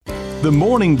The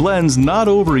morning blend's not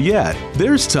over yet.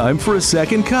 There's time for a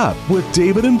second cup with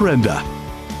David and Brenda.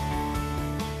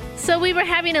 So we were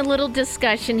having a little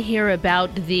discussion here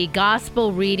about the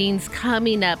gospel readings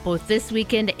coming up both this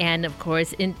weekend and, of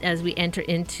course, as we enter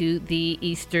into the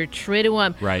Easter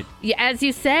Triduum. Right. As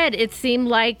you said, it seemed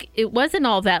like it wasn't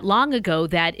all that long ago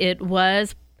that it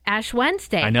was Ash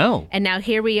Wednesday. I know. And now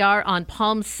here we are on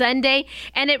Palm Sunday.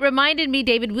 And it reminded me,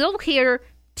 David, we'll hear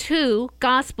 2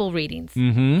 gospel readings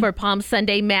for Palm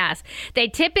Sunday Mass. They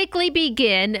typically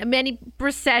begin, many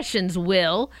processions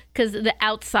will, because the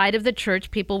outside of the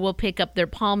church, people will pick up their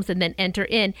palms and then enter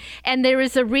in. And there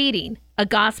is a reading, a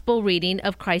gospel reading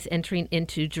of Christ entering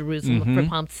into Jerusalem for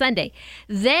Palm Sunday.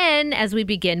 Then, as we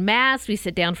begin Mass, we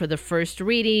sit down for the first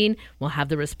reading. We'll have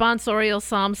the responsorial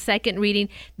psalm, second reading,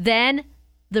 then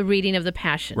the reading of the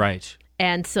Passion. Right.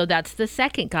 And so that's the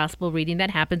second gospel reading that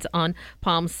happens on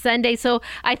Palm Sunday. So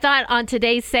I thought on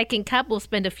today's Second Cup, we'll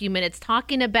spend a few minutes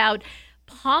talking about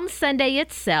Palm Sunday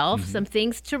itself, some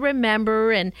things to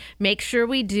remember and make sure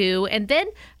we do, and then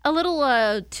a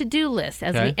little to-do list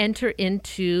as we enter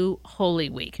into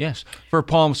Holy Week. Yes. For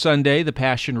Palm Sunday, the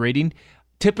Passion reading,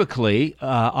 typically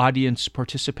audience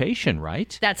participation,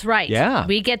 right? That's right. Yeah.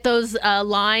 We get those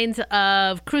lines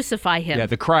of crucify him. Yeah,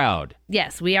 the crowd.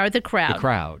 Yes, we are the crowd. The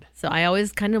crowd. So I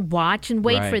always kind of watch and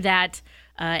wait for that.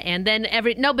 And then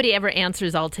nobody ever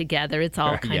answers all together. It's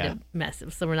all kind of messy.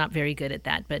 So we're not very good at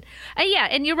that. But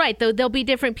and you're right, though. There'll be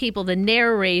different people, the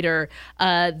narrator,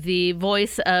 the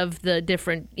voice of the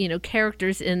different,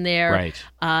 characters in there. Right.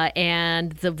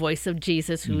 And the voice of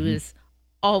Jesus, who is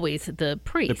always the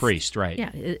priest. The priest, right.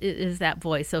 Yeah, it is that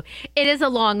voice. So it is a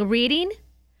long reading,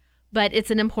 but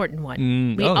it's an important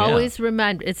one. We always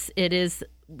remember,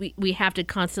 we have to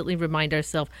constantly remind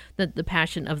ourselves that the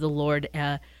Passion of the Lord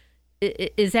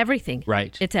is everything.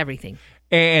 Right. It's everything.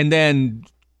 And then,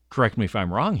 correct me if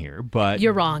I'm wrong here, but...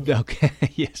 You're wrong. Okay,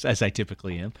 yes, as I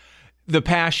typically am. The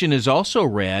Passion is also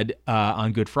read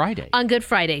on Good Friday. On Good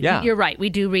Friday. Yeah. You're right. We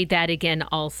do read that again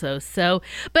also. So,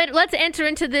 but let's enter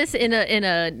into this in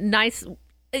a nice,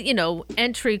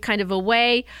 entry kind of a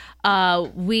way.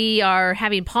 We are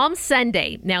having Palm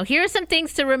Sunday. Now, here are some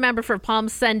things to remember for Palm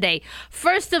Sunday.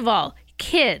 First of all,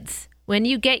 kids, when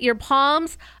you get your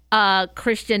palms,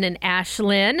 Christian and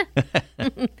Ashlyn,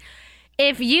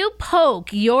 if you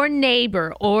poke your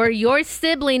neighbor or your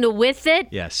sibling with it,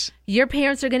 yes, your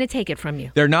parents are going to take it from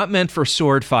you. They're not meant for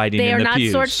sword fighting They in are the not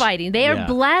pews. sword fighting. They are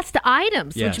blessed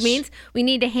items, Yes. which means we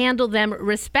need to handle them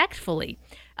respectfully.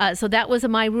 So that was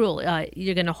my rule.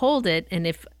 You're going to hold it, and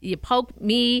if you poke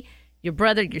me, your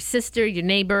brother, your sister, your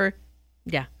neighbor,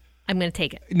 I'm going to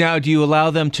take it. Now, do you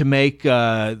allow them to make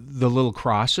the little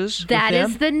crosses That with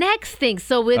them? is the next thing.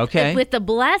 So with a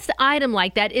blessed item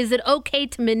like that, is it okay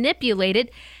to manipulate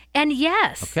it? And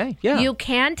yes, you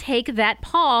can take that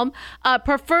palm.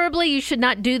 Preferably, you should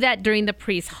not do that during the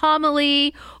priest's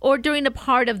homily or during a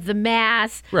part of the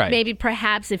Mass. Right. Maybe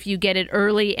perhaps if you get it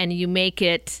early and you make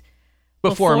it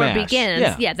before it Mass.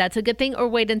 begins. Yeah, that's a good thing. Or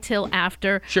wait until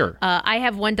after. Sure. I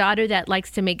have one daughter that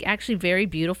likes to make actually very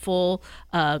beautiful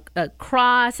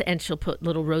cross, and she'll put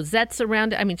little rosettes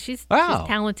around it. I mean, she's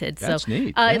talented. That's so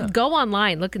neat. Go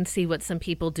online, look and see what some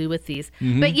people do with these.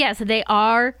 But yes, they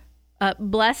are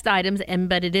blessed items,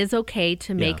 but it is okay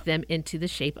to make them into the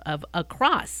shape of a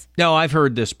cross. Now, I've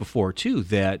heard this before, too,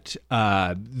 that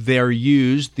they're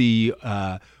used,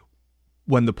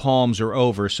 when the palms are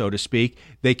over, so to speak,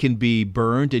 they can be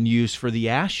burned and used for the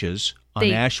ashes on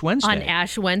Ash Wednesday. On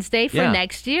Ash Wednesday for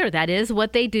next year. That is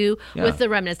what they do with the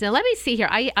remnants. Now, let me see here.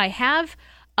 I have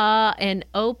an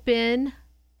open...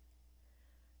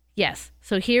 Yes,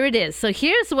 so here it is. So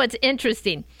here's what's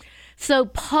interesting. So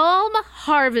palm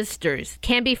harvesters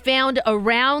can be found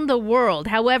around the world.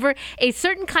 However, a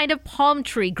certain kind of palm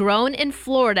tree grown in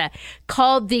Florida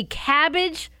called the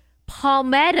cabbage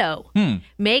palmetto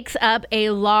makes up a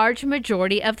large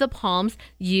majority of the palms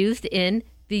used in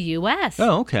the U.S.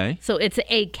 Oh, okay. So it's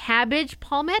a cabbage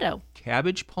palmetto.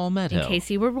 Cabbage palmetto. In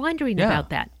case you were wondering about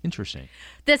that. Interesting.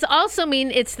 This also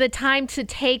means it's the time to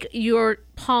take your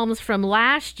palms from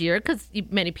last year, because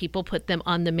many people put them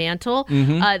on the mantle.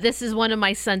 This is one of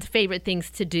my son's favorite things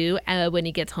to do when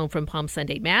he gets home from Palm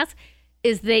Sunday Mass,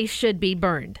 is they should be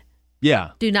burned.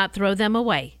 Yeah. Do not throw them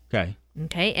away.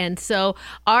 Okay, and so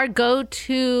our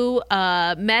go-to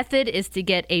method is to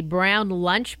get a brown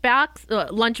lunch bag,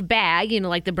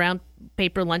 like the brown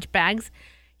paper lunch bags.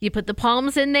 You put the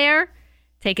palms in there,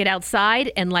 take it outside,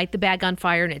 and light the bag on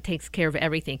fire, and it takes care of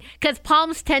everything. Because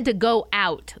palms tend to go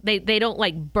out. They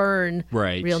don't, burn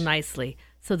real nicely.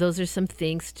 So those are some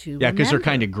things to remember. Yeah, because they're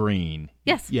kind of green.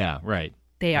 Yes. Yeah, right.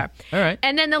 They are. All right.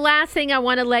 And then the last thing I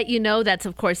want to let you know, that's,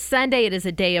 of course, Sunday. It is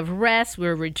a day of rest.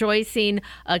 We're rejoicing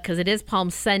because it is Palm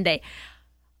Sunday.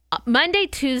 Monday,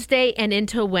 Tuesday, and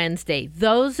into Wednesday,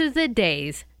 those are the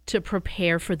days to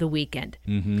prepare for the weekend.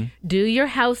 Mm-hmm. Do your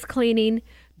house cleaning,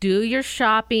 do your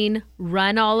shopping,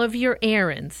 run all of your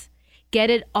errands. Get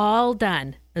it all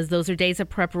done, as those are days of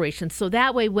preparation. So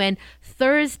that way, when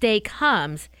Thursday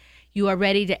comes, you are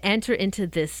ready to enter into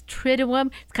this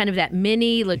Triduum. It's kind of that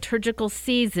mini liturgical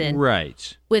season.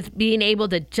 Right. With being able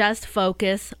to just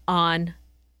focus on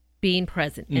being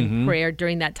present in prayer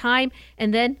during that time.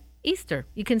 And then Easter.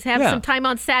 You can have some time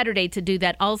on Saturday to do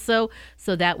that also.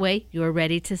 So that way you're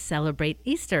ready to celebrate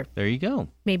Easter. There you go.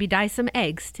 Maybe dye some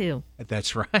eggs too.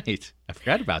 That's right. I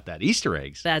forgot about that. Easter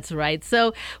eggs. That's right.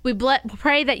 So we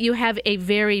pray that you have a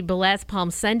very blessed Palm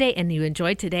Sunday and you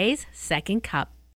enjoy today's Second Cup.